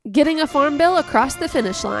Getting a farm bill across the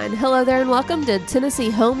finish line. Hello there and welcome to Tennessee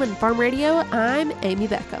Home and Farm Radio. I'm Amy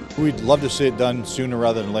Beckham. We'd love to see it done sooner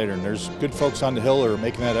rather than later, and there's good folks on the Hill who are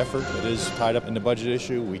making that effort. It is tied up in the budget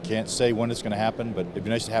issue. We can't say when it's going to happen, but it'd be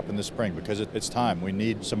nice to happen this spring because it's time. We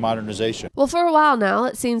need some modernization. Well, for a while now,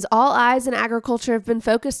 it seems all eyes in agriculture have been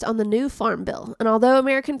focused on the new farm bill. And although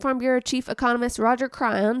American Farm Bureau Chief Economist Roger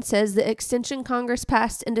Cryan says the extension Congress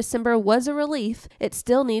passed in December was a relief, it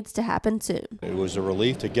still needs to happen soon. It was a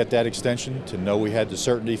relief to get that extension, to know we had the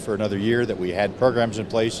certainty for another year, that we had programs in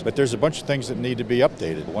place, but there's a bunch of things that need to be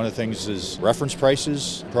updated. One of the things is reference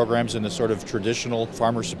prices, programs in the sort of traditional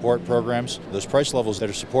farmer support programs. Those price levels that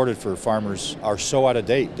are supported for farmers are so out of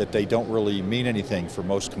date that they don't really mean anything for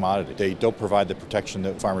most commodities. They don't provide the protection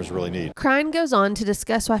that farmers really need. Cryan goes on to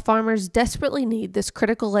discuss why farmers desperately need this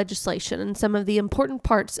critical legislation and some of the important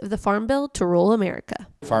parts of the Farm Bill to rule America.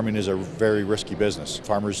 Farming is a very risky business.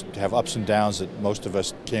 Farmers have ups and downs that most of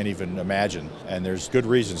us can't even imagine, and there's good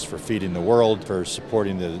reasons for feeding the world, for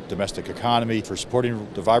supporting the domestic economy, for supporting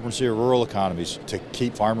the vibrancy of rural economies, to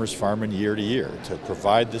keep farmers farming year to year, to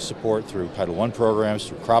provide the support through Title I programs,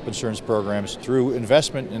 through crop insurance programs, through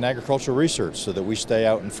investment in agricultural research so that we stay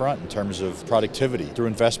out in front in terms of productivity, through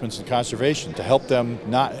investments in conservation, to help them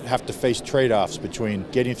not have to face trade-offs between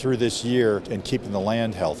getting through this year and keeping the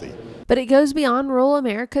land healthy. But it goes beyond rural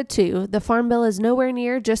America, too. The Farm Bill is nowhere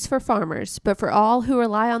near just for farmers, but for all who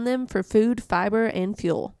rely on them for food, fiber, and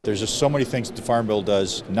fuel. There's just so many things the Farm Bill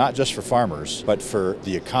does, not just for farmers, but for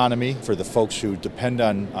the economy, for the folks who depend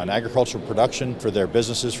on agricultural production, for their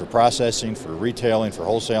businesses, for processing, for retailing, for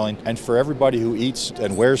wholesaling, and for everybody who eats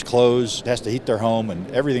and wears clothes, has to heat their home,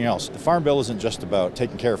 and everything else. The Farm Bill isn't just about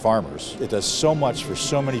taking care of farmers. It does so much for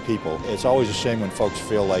so many people. It's always a shame when folks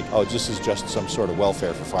feel like, oh, this is just some sort of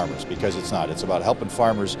welfare for farmers, because it's not. It's about helping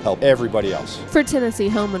farmers help everybody else. For Tennessee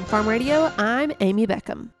Home and Farm Radio, I'm Amy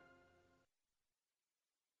Beckham.